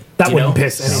hidden. That you wouldn't know?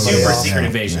 piss anybody Super off. Secret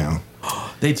Invasion. No.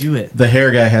 They do it. The hair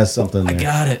guy has something I there.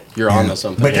 got it. You're on to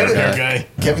something. But Yeah.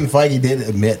 Kevin Feige did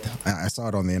admit, I saw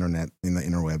it on the internet, in the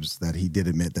interwebs, that he did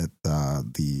admit that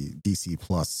the DC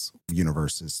Plus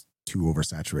universe is too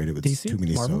oversaturated with DC? too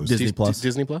many Marvel? shows. Disney Plus.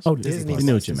 Disney Plus. Oh, Disney. You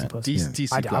knew what you meant. Plus.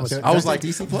 DC I Plus. was- I was like,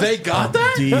 DC Plus? they got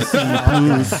that?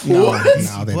 DC Plus.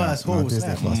 No, they Plus, don't. what No, was Disney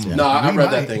that? Plus, yeah. No, I We read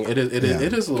might. that thing. It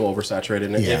is a little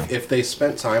oversaturated. And Yeah. if they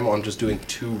spent time on just doing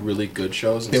 2 really good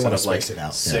shows They instead wanna of like space it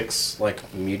out, 6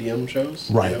 like medium shows,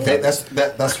 Right. you know?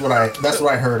 That's what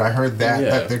I heard. I heard that, Yeah.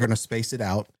 that they're going to space it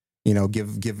out. You know,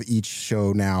 give each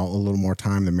show now a little more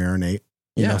time to marinate.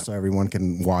 You know, so everyone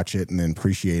can watch it and then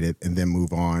appreciate it and then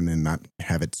move on and not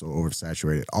have it so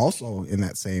oversaturated. Also, in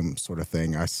that same sort of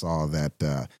thing, I saw that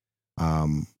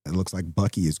it looks like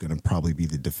Bucky is going to probably be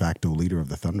the de facto leader of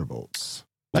the Thunderbolts.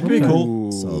 That could be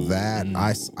cool. So that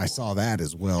I saw that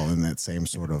as well in that same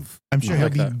sort of. I'm sure he'll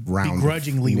be round of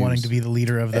begrudgingly news. wanting to be the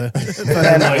leader of the.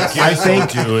 I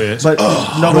think, but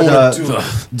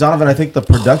Donovan, I think the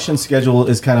production schedule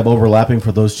is kind of overlapping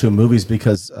for those 2 movies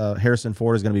because Harrison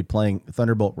Ford is going to be playing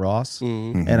Thunderbolt Ross,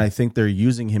 and I think they're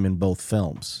using him in both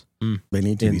films. They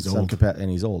need to. in He's some old.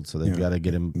 and he's old, so they've got to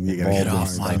get him. You gotta involved get in off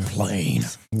some my stuff. plane.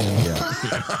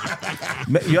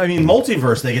 I mean,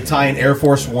 multiverse. They could tie in Air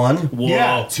Force One.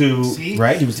 Yeah. To See?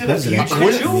 right, he was To the president.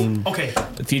 future. I mean, Okay.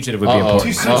 The fugitive would be important.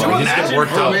 Could you imagine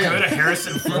how good a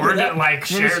Harrison Ford like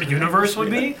shared universe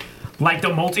would be? Like the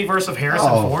multiverse of Harrison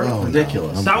Ford.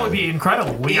 Ridiculous. That would be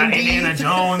incredible. We got Indiana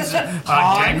Jones,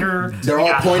 Decker. They're we all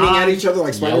got pointing Han, at each other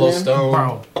like Spider-Man. Yellowstone.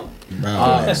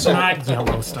 Bro, So not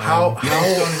Yellowstone.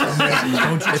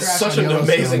 It's such an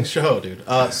amazing show, dude.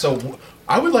 So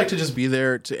I would like to just be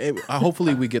there to.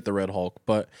 Hopefully, we get the Red Hulk,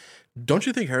 but. Don't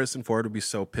you think Harrison Ford would be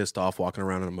so pissed off walking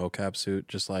around in a mocap suit,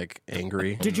 just like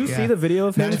angry? Did you see the video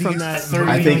of him from that?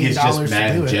 I think he's just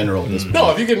mad in general.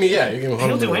 No, if you give me, you give me.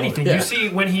 He'll do anything. Yeah. You see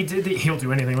when he did he'll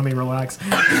do anything. Let me relax. You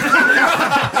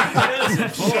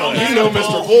know,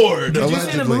 Mr. Ford. Did you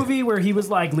see the movie where he was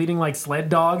like leading like sled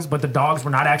dogs, but the dogs were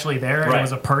not actually there, and it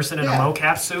was a person in a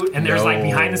mocap suit, and there's like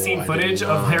behind the scene footage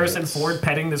of Harrison Ford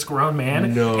petting this grown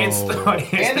man. No. And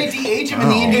they de-age him in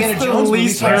the Indiana it's Jones the movie.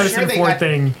 least So I'm Harrison sure they Ford got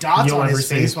thing dots you'll on ever his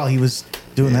see. face while he was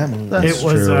doing that movie. That's It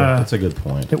was, true. That's a good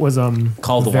point. It was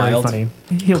Call of the very Wild. funny.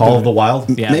 He'll Call do of the it.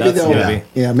 Wild. Yeah, Maybe that's they'll, the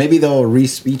movie. maybe they'll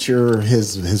re-feature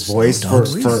his voice for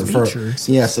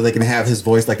so they can have his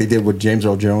voice like they did with James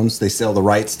Earl Jones. They sell the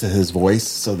rights to his voice,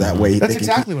 so that way That's they can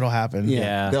exactly what'll happen.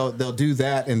 Yeah. They'll do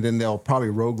that, and then they'll probably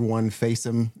Rogue One face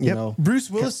him. You know, Bruce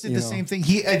Willis did you the know. same thing.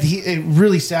 He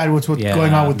really sad what's Yeah.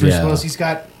 going on with Bruce Yeah. Willis. He's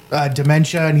got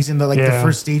dementia, and he's in the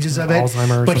first stages of it.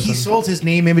 Alzheimer's or But he something. sold his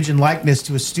name, image, and likeness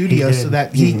to a studio He did. so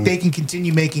that they can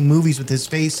continue making movies with his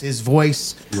face, his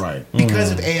voice, Right.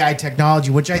 because of AI technology,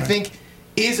 which I think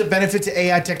is a benefit to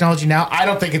AI technology now. I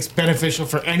don't think it's beneficial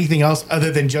for anything else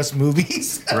other than just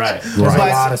movies. Right. There's a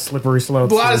lot of slippery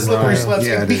slopes. A lot of slippery slopes.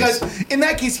 Yeah, it because in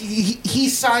that case, he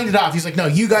signed it off. He's like, no,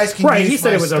 you guys can Right, use he said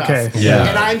my it was stuff. okay. Yeah.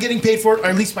 And I'm getting paid for it, or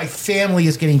at least my family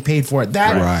is getting paid for it.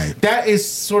 That is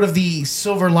sort of the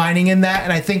silver lining in that.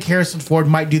 And I think Harrison Ford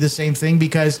might do the same thing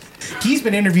because he's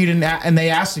been interviewed and they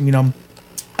asked him,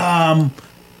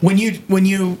 when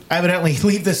you evidently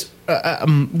leave this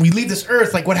we leave this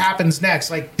earth, like what happens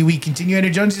next? Like, do we continue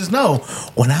Indiana Jones? He says, no.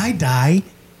 When I die,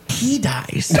 he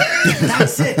dies.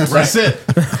 That's it. That's it.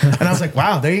 And I was like,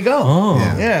 wow, there you go. Oh.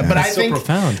 Yeah. But I That's so think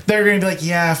profound. they're going to be like,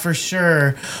 yeah, for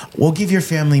sure. We'll give your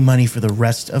family money for the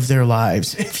rest of their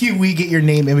lives if we get your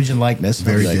name, image, and likeness.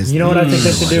 Very Disney. You know what I think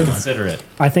they should do? Consider it.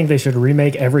 I think they should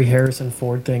remake every Harrison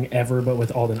Ford thing ever, but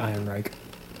with Alden Ehrenreich.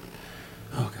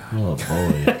 Oh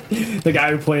boy. The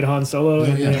guy who played Han Solo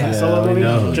in the Han Solo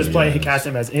movie. Just cast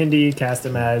him as Indy, cast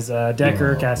him as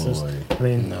Decker, cast him. I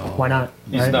mean, why not?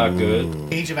 He's not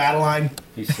good. Age of Adeline.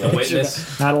 He's The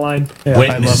Witness. Adeline. I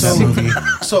love that movie.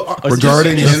 So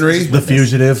Regarding Henry, The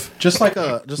Fugitive. just like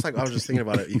I was just thinking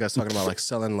about it. You guys talking about like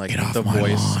selling like the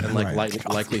voice and like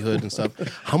likelihood and stuff.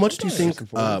 How much do you think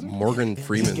Morgan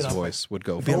Freeman's voice would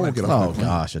go for? Oh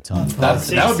gosh, a ton.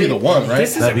 That would be the one, right?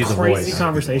 This is That'd be a the crazy voice.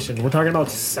 conversation. We're talking about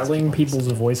selling people's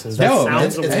voices. That No,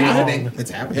 sounds it's wrong. happening.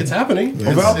 It's happening. It's happening.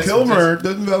 Well, Val Kilmer,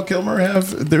 doesn't Val Kilmer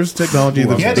have? There's technology.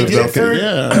 Yeah, they did it for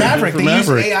Maverick. for They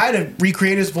Maverick. used AI to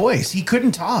recreate his voice. He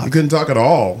couldn't talk. He couldn't talk at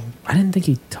all. I didn't think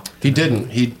he talked. He didn't.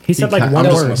 He said like one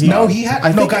I'm word. just- No, he had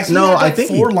I think- guys. He no, had I like think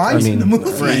four he- lines I mean, in the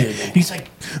movie. right. He's like,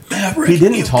 Maverick, He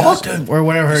didn't you talk? got to-" or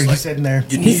whatever he said in there.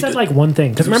 He said like one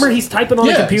thing. Because remember, he's typing on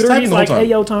the Yeah, he's computer. typing He's the whole like, time. "Hey,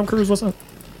 yo, Tom Cruise, what's up?"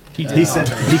 He said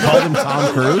he called him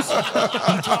Tom Cruise. He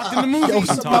talked in the movie.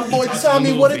 My boy, tell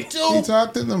me what it He do.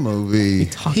 talked in the movie.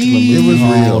 It was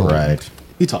real, right?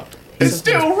 He talked. It's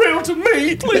still real to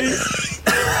me, please.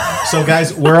 So,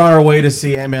 guys, we're on our way to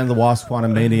see Ant-Man and the Wasp: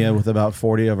 Quantumania with about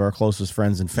 40 of our closest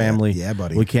friends and family. Yeah,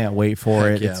 buddy. We can't wait for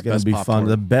Heck it. yeah, It's going best to be fun. popcorn.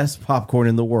 The best popcorn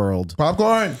in the world.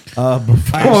 Popcorn.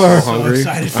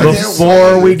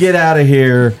 Before we get out of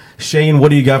here, Shane, what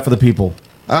do you got for the people?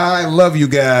 I love you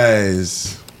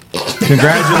guys.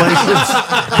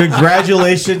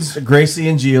 Congratulations, Gracie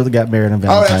and Gio that got married on Oh,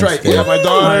 Valentine's that's right. Day. Yeah, my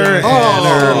daughter and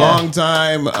her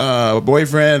longtime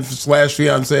boyfriend /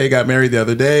 fiance got married the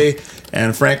other day,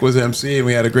 and Frank was MC, and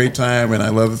we had a great time. And I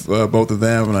love both of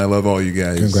them, and I love all you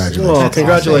guys. Congratulations. Oh,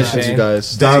 congratulations, you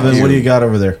guys. Donovan, what do you got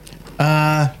over there?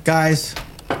 Guys,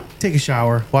 take a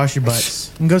shower, wash your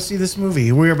butts, and go see this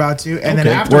movie. We're about to, and then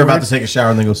Okay, afterwards, we're about to take a shower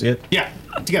and then go see it. Yeah,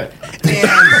 together.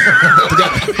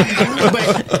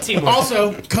 But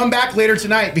also, come back later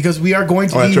tonight because we are going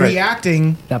to Oh, be that's right.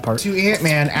 reacting to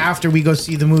Ant-Man after we go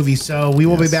see the movie. So we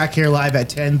will be back here live at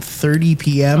 10:30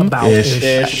 p.m. About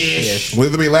Ish. Will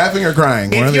they be laughing or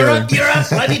crying? One or If the you're other. up, you're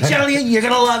up. Let me tell you, you're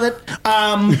gonna love it.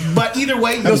 But either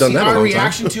way, you'll Haven't done see that in a our long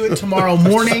reaction to it tomorrow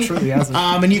morning. True, he hasn't.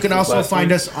 And you can also Last find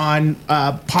week. us on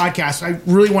podcasts. I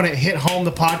really want to hit home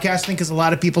the podcast thing because a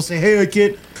lot of people say, "Hey, I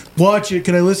can't watch it.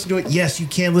 Can I listen to it? Yes, you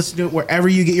can listen to it wherever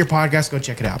you get your podcast. Go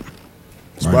check it out.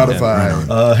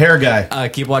 Spotify. Hair guy.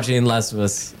 Keep watching Last of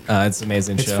Us. It's an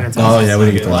amazing show. fantastic. Oh yeah, we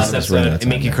didn't get the Last last episode. episode. It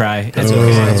make you cry. It's Oh,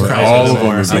 okay. It's cry. all of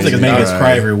them. Seems like it makes us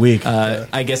cry every week.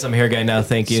 I guess I'm hair guy now.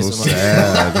 Thank you so much.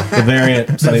 The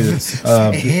variant.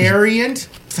 Variant.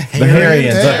 The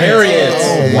variant. The variant.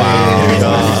 Oh, wow.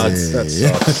 God. That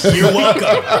sucks. You're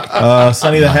welcome.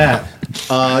 Sonny the Hat.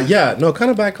 Yeah, no, kind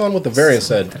of back on what the variant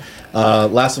said.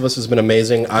 Last of Us has been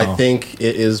amazing. I think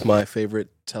it is my favorite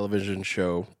television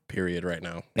show, period, right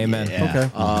now. Amen. Yeah.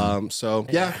 Okay. So,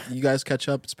 yeah, you guys catch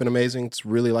up. It's been amazing. It's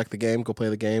really like the game. Go play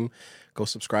the game. Go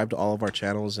subscribe to all of our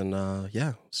channels. And,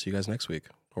 yeah, see you guys next week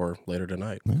or later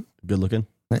tonight. Good looking.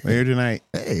 Later tonight.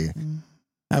 Hey,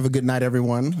 have a good night,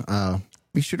 everyone.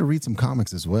 Be sure to read some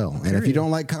comics as well. And if you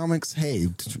don't like comics, hey,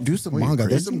 do some manga.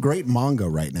 There's some great manga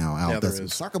right now out. Yeah, There's there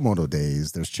is. Sakamoto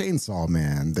Days. There's Chainsaw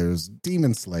Man. There's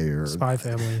Demon Slayer. Spy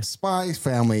Family. Spy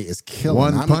Family is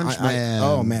killing. One Punch Man.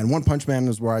 Oh man, One Punch Man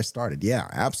is where I started. Yeah,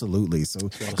 absolutely. So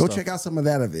go check out some of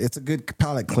that. It's a good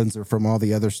palate cleanser from all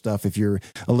the other stuff. If you're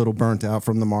a little burnt out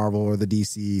from the Marvel or the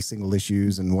DC single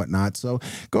issues and whatnot, so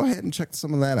go ahead and check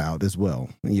some of that out as well.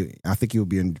 I think you'll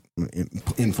be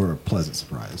in for a pleasant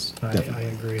surprise. I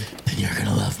agree. And you're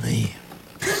gonna love me.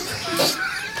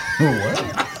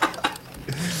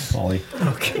 Polly.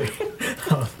 Okay.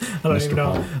 I don't even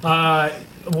know.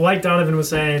 Like Donovan was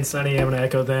saying, Sonny, I'm going to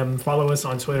echo them. Follow us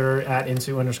on Twitter at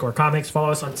 @into_comics. Follow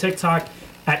us on TikTok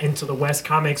at Into the West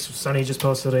Comics. Sonny just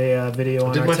posted a video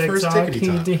on did our my TikTok. first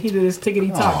tickety-talk. He did his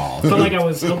tickety talk. Felt like I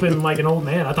was helping like an old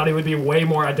man. I thought he would be way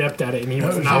more adept at it, and he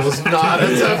was not. I was not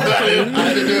adept at it. I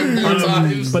had to do it 4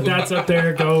 times. But that's up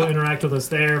there. Go interact with us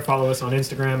there. Follow us on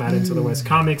Instagram at Into the West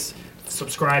Comics.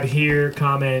 Subscribe here,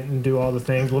 comment, and do all the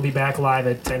things. We'll be back live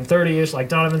at 10:30ish, like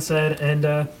Donovan said,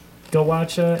 and go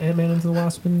watch Ant-Man and the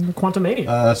Wasp and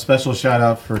Quantumania. Special shout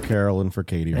out for Carol and for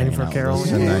Katie. And for Carol.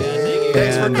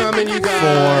 Thanks for coming, you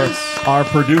guys. For our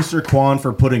producer Quan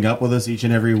for putting up with us each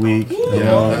and every week.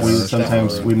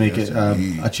 Sometimes we make it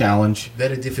a challenge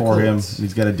Very for difficult. him.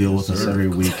 He's got to deal with us every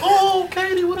week. Oh,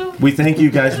 Katie, what up? We thank you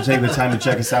guys for taking the time to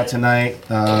check us out tonight.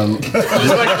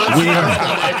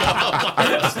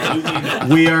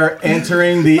 We are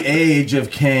entering the age of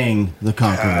Kang the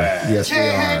Conqueror. Yes, we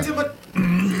are.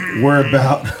 We're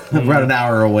about an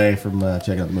hour away from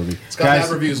checking out the movie. got Guys,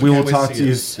 bad reviews. we We will can't wait talk to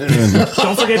to see you it. soon.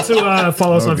 Don't forget to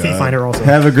follow us on Feed Finder also.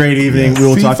 Have a great evening. We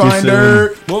will talk to you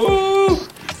soon.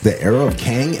 The era of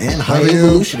Kang and High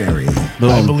Evolutionary.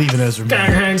 I believe in Ezra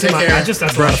Miller. Take care.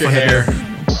 Brush your hair.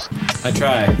 I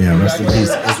try. Yeah, rest in peace,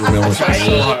 Ezra Miller. Try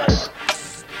so hard.